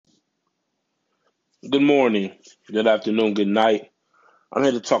Good morning, good afternoon, good night. I'm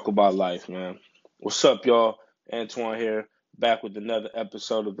here to talk about life, man. What's up, y'all? Antoine here, back with another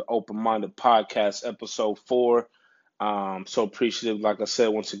episode of the Open Minded Podcast, episode 4. So appreciative, like I said,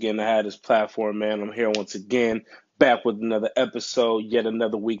 once again, to have this platform, man. I'm here once again, back with another episode. Yet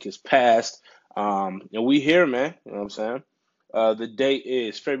another week has passed. And we here, man. You know what I'm saying? The date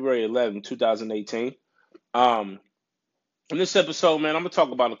is February 11th, 2018. Um, in this episode, man, I'm gonna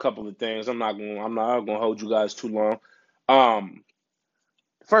talk about a couple of things. I'm not gonna hold you guys too long. Um,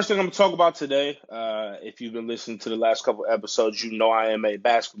 First thing I'm gonna talk about today, if you've been listening to the last couple of episodes, you know I am a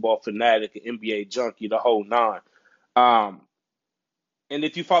basketball fanatic, an NBA junkie, the whole nine. Um, and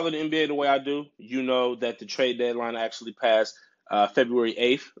if you follow the NBA the way I do, you know that the trade deadline actually passed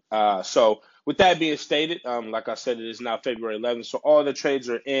February 8th. So with that being stated, like I said, it is now February 11th. So all the trades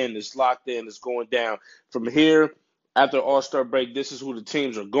are in, it's locked in, it's going down. From here, after All-Star break, this is who the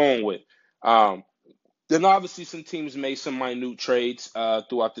teams are going with. Um, then obviously some teams made some minute trades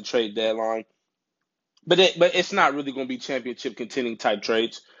throughout the trade deadline, but it's not really going to be championship contending type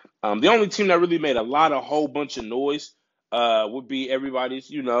trades. The only team that really made a lot of whole bunch of noise would be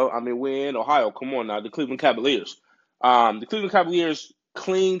everybody's. I mean, we're in Ohio. Come on now, the Cleveland Cavaliers. The Cleveland Cavaliers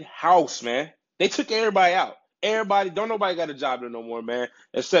cleaned house, man. They took everybody out. Everybody, don't nobody got a job there no more, man,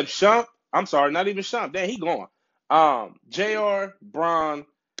 except Shump. I'm sorry, not even Shump. Damn, he gone. Jr. Braun,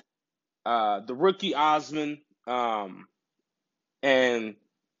 the rookie Osman, and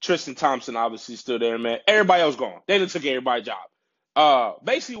Tristan Thompson obviously still there, man. Everybody else gone. They done took everybody's job.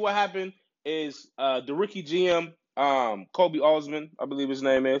 Basically what happened is the rookie GM, Kobe Osman, I believe his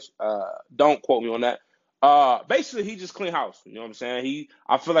name is. Don't quote me on that. Basically he just cleaned house. You know what I'm saying?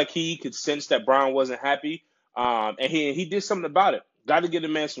 I feel like he could sense that Brown wasn't happy. And he did something about it. Got to give the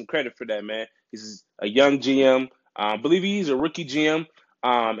man some credit for that, man. He's a young GM. I believe he's a rookie GM.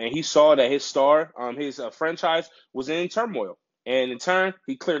 And he saw that his star, his franchise was in turmoil. And in turn,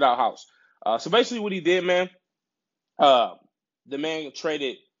 he cleared out house. So basically, what he did, man, uh, the man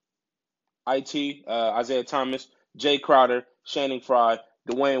traded Isaiah Thomas, Jay Crowder, Channing Frye,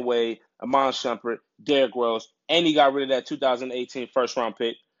 Dwayne Wade, Amon Shumpert, Derrick Rose, and he got rid of that 2018 first round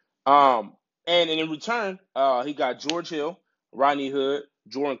pick. And in return, he got George Hill, Rodney Hood,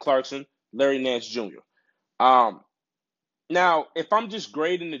 Jordan Clarkson, Larry Nance Jr. Um, Now, if I'm just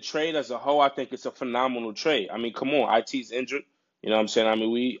grading the trade as a whole, I think it's a phenomenal trade. I mean, come on, IT's injured. You know what I'm saying? I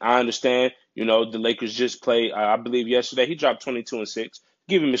mean, I understand, the Lakers just played, I believe yesterday, he dropped 22 and 6.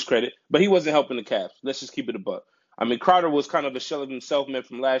 Give him his credit, but he wasn't helping the Cavs. Let's just keep it a buck. I mean, Crowder was kind of a shell of himself, man,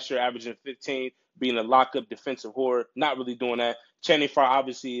 from last year, averaging 15, being a lockup defensive horror, not really doing that. Channing Frye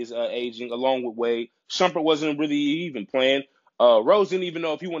obviously is aging, along with Wade. Shumpert wasn't really even playing. Rose didn't even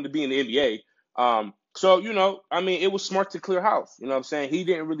know if he wanted to be in the NBA. So, I mean, it was smart to clear house. You know what I'm saying? He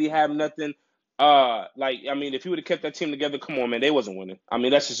didn't really have nothing. I mean, if he would have kept that team together, come on, man, they wasn't winning. I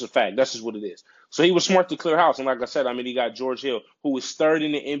mean, that's just a fact. That's just what it is. So he was smart to clear house. And like I said, I mean, he got George Hill, who was third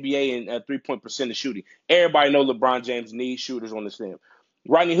in the NBA in 3-point percentage shooting. Everybody know LeBron James needs shooters on this team.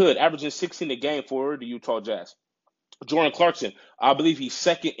 Rodney Hood, averaging 16 a game for the Utah Jazz. Jordan Clarkson, I believe he's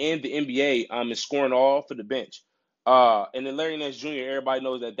second in the NBA in scoring all for the bench. And then Larry Nance Jr., everybody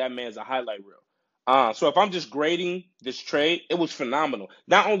knows that man's a highlight reel. So if I'm just grading this trade, it was phenomenal.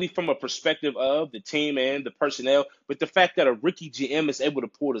 Not only from a perspective of the team and the personnel, but the fact that a rookie GM is able to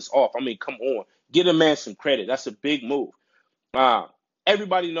pull this off. I mean, come on. Get a man some credit. That's a big move. Uh,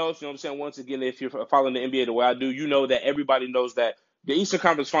 Everybody knows, you know what I'm saying? Once again, if you're following the NBA the way I do, you know that everybody knows that the Eastern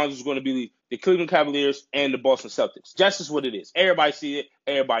Conference Finals is going to be the Cleveland Cavaliers and the Boston Celtics. Just as what it is. Everybody see it.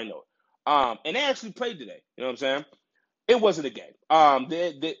 Everybody know it. And they actually played today. You know what I'm saying? It wasn't a game.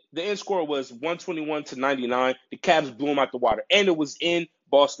 The end score was 121 to 99. The Cavs blew them out the water, and it was in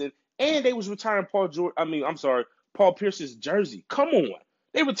Boston. And they was retiring Paul George. I mean, I'm sorry, Paul Pierce's jersey. Come on,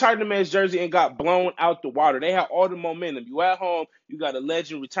 they retired the man's jersey and got blown out the water. They had all the momentum. You at home, you got a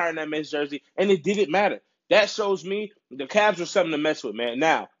legend retiring that man's jersey, and it didn't matter. That shows me the Cavs are something to mess with, man.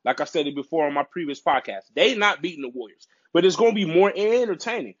 Now, like I said it before on my previous podcast, they not beating the Warriors, but it's going to be more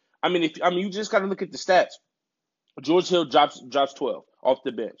entertaining. I mean, you just got to look at the stats. George Hill drops 12 off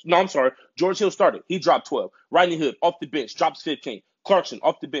the bench. No, I'm sorry. George Hill started. He dropped 12. Rodney Hood off the bench drops 15. Clarkson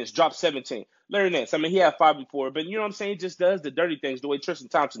off the bench drops 17. Larry Nance, I mean, he had 5 before, but you know what I'm saying? He just does the dirty things the way Tristan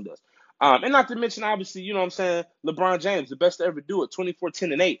Thompson does. And not to mention, obviously, you know what I'm saying? LeBron James, the best to ever do it, 24,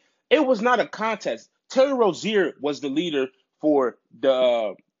 10, and 8. It was not a contest. Terry Rozier was the leader for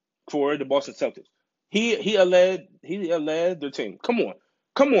the Boston Celtics. He led their team. Come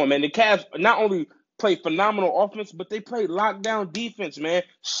on, man. The Cavs not only played phenomenal offense, but they played lockdown defense, man.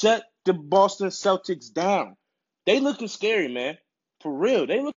 Shut the Boston Celtics down. They looking scary, man. For real.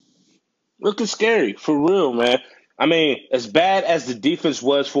 Looking scary for real, man. I mean, as bad as the defense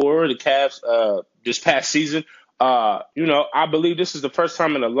was for the Cavs this past season, I believe this is the first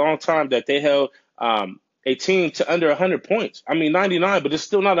time in a long time that they held a team to under 100 points. I mean, 99, but it's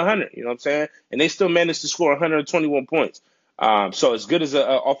still not 100. You know what I'm saying? And they still managed to score 121 points. So as good as an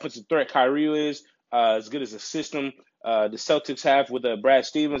offensive threat Kyrie is, as good as a system the Celtics have with Brad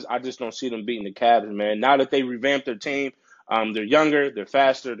Stevens, I just don't see them beating the Cavs, man. Now that they revamped their team, they're younger, they're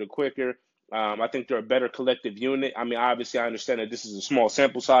faster, they're quicker. I think they're a better collective unit. I mean, obviously, I understand that this is a small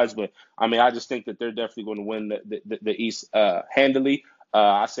sample size, but I mean, I just think that they're definitely going to win the East handily.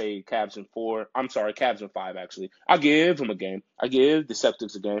 I say Cavs in four. I'm sorry, Cavs in five, actually. I give them a game. I give the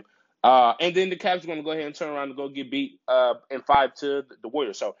Celtics a game. And then the Cavs are going to go ahead and turn around and go get beat in five to the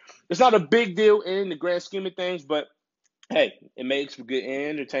Warriors. So it's not a big deal in the grand scheme of things, but hey, it makes for good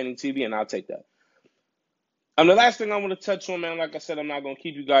entertaining TV, and I'll take that. The last thing I want to touch on, man, like I said, I'm not going to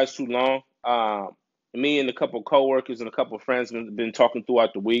keep you guys too long. Me and a couple of coworkers and a couple of friends have been talking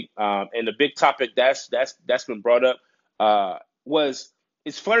throughout the week, and the big topic that's been brought up was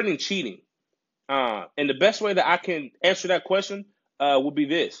is flirting cheating? And the best way that I can answer that question would be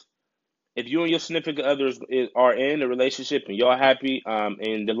this: if you and your significant others are in a relationship and y'all happy,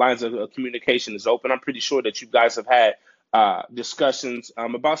 and the lines of communication is open, I'm pretty sure that you guys have had discussions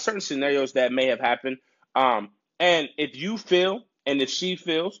about certain scenarios that may have happened. Um, and if you feel, and if she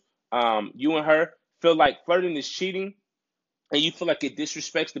feels, you and her feel like flirting is cheating, and you feel like it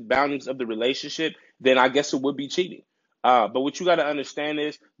disrespects the boundaries of the relationship, then I guess it would be cheating. But what you got to understand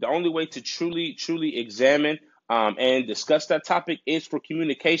is the only way to truly, truly examine and discuss that topic is for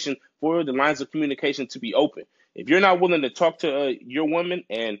communication, for the lines of communication to be open. If you're not willing to talk to your woman,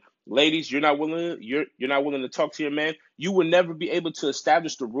 and ladies, you're not willing to talk to your man, you will never be able to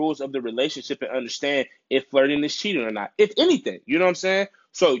establish the rules of the relationship and understand if flirting is cheating or not. If anything, you know what I'm saying?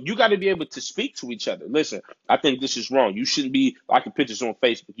 So you got to be able to speak to each other. Listen, I think this is wrong. You shouldn't be liking pictures on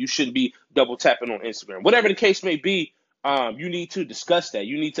Facebook. You shouldn't be double tapping on Instagram. Whatever the case may be, you need to discuss that.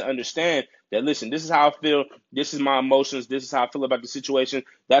 You need to understand that, listen, this is how I feel. This is my emotions. This is how I feel about the situation.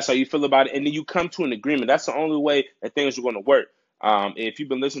 That's how you feel about it. And then you come to an agreement. That's the only way that things are going to work. If you've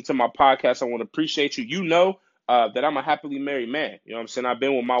been listening to my podcast, I want to appreciate you. You know that I'm a happily married man. You know what I'm saying? I've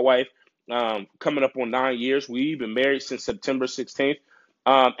been with my wife coming up on 9 years. We've been married since September 16th.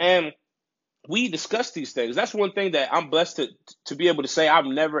 And we discuss these things. That's one thing that I'm blessed to be able to say. I've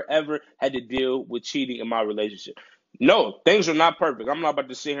never ever had to deal with cheating in my relationship. No, things are not perfect. I'm not about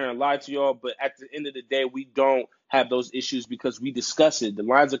to sit here and lie to y'all, but at the end of the day, we don't have those issues because we discuss it. The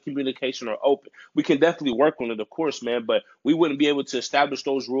lines of communication are open. We can definitely work on it, of course, man, but we wouldn't be able to establish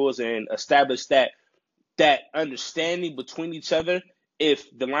those rules and establish that understanding between each other if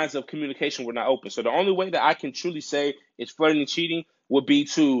the lines of communication were not open. So the only way that I can truly say it's flirting and cheating would be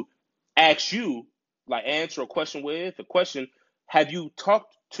to ask you, like answer a question with a question. Have you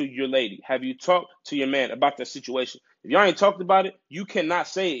talked to your lady? Have you talked to your man about that situation? If y'all ain't talked about it, you cannot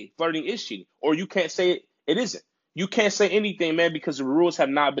say flirting is cheating, or you can't say it isn't. You can't say anything, man, because the rules have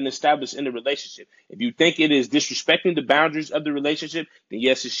not been established in the relationship. If you think it is disrespecting the boundaries of the relationship, then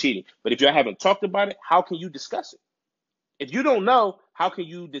yes, it's cheating. But if you haven't talked about it, how can you discuss it? If you don't know, how can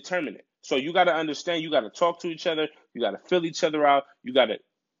you determine it? So you got to understand, you got to talk to each other, you got to fill each other out, you got to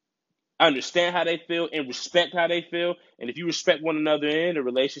understand how they feel and respect how they feel. And if you respect one another in a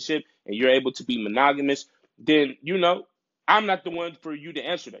relationship and you're able to be monogamous, then I'm not the one for you to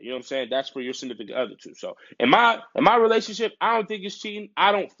answer that. You know what I'm saying? That's for your significant other too. So in my relationship, I don't think it's cheating.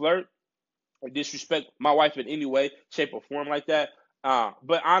 I don't flirt or disrespect my wife in any way, shape, or form like that.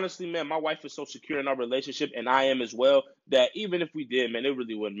 But honestly, man, my wife is so secure in our relationship, and I am as well, that even if we did, man, it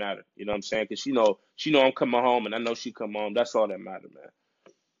really wouldn't matter. You know what I'm saying? Because she know I'm coming home, and I know she come home. That's all that matters, man.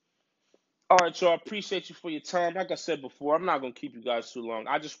 All right, y'all. Appreciate you for your time. Like I said before, I'm not gonna keep you guys too long.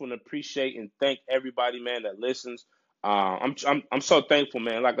 I just want to appreciate and thank everybody, man, that listens. I'm so thankful,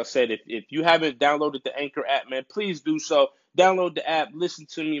 man. Like I said, if you haven't downloaded the Anchor app, man, please do so. Download the app. Listen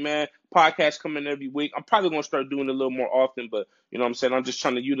to me, man. Podcast coming every week. I'm probably gonna start doing it a little more often, but you know what I'm saying. I'm just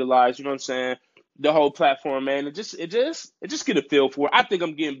trying to utilize, you know what I'm saying, the whole platform, man. It just get a feel for it. I think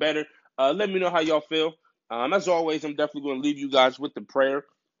I'm getting better. Let me know how y'all feel. As always, I'm definitely gonna leave you guys with the prayer.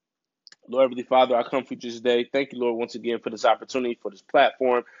 Lord Heavenly Father, I come for you today. Thank you, Lord, once again for this opportunity, for this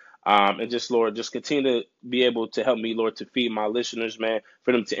platform. And just, Lord, just continue to be able to help me, Lord, to feed my listeners, man,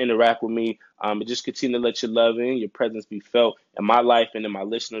 for them to interact with me. And just continue to let your love and your presence be felt in my life and in my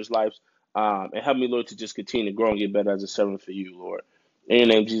listeners' lives. And help me, Lord, to just continue to grow and get better as a servant for you, Lord. In your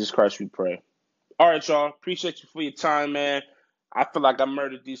name, Jesus Christ, we pray. All right, y'all. Appreciate you for your time, man. I feel like I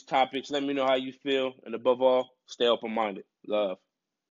murdered these topics. Let me know how you feel. And above all, stay open minded. Love.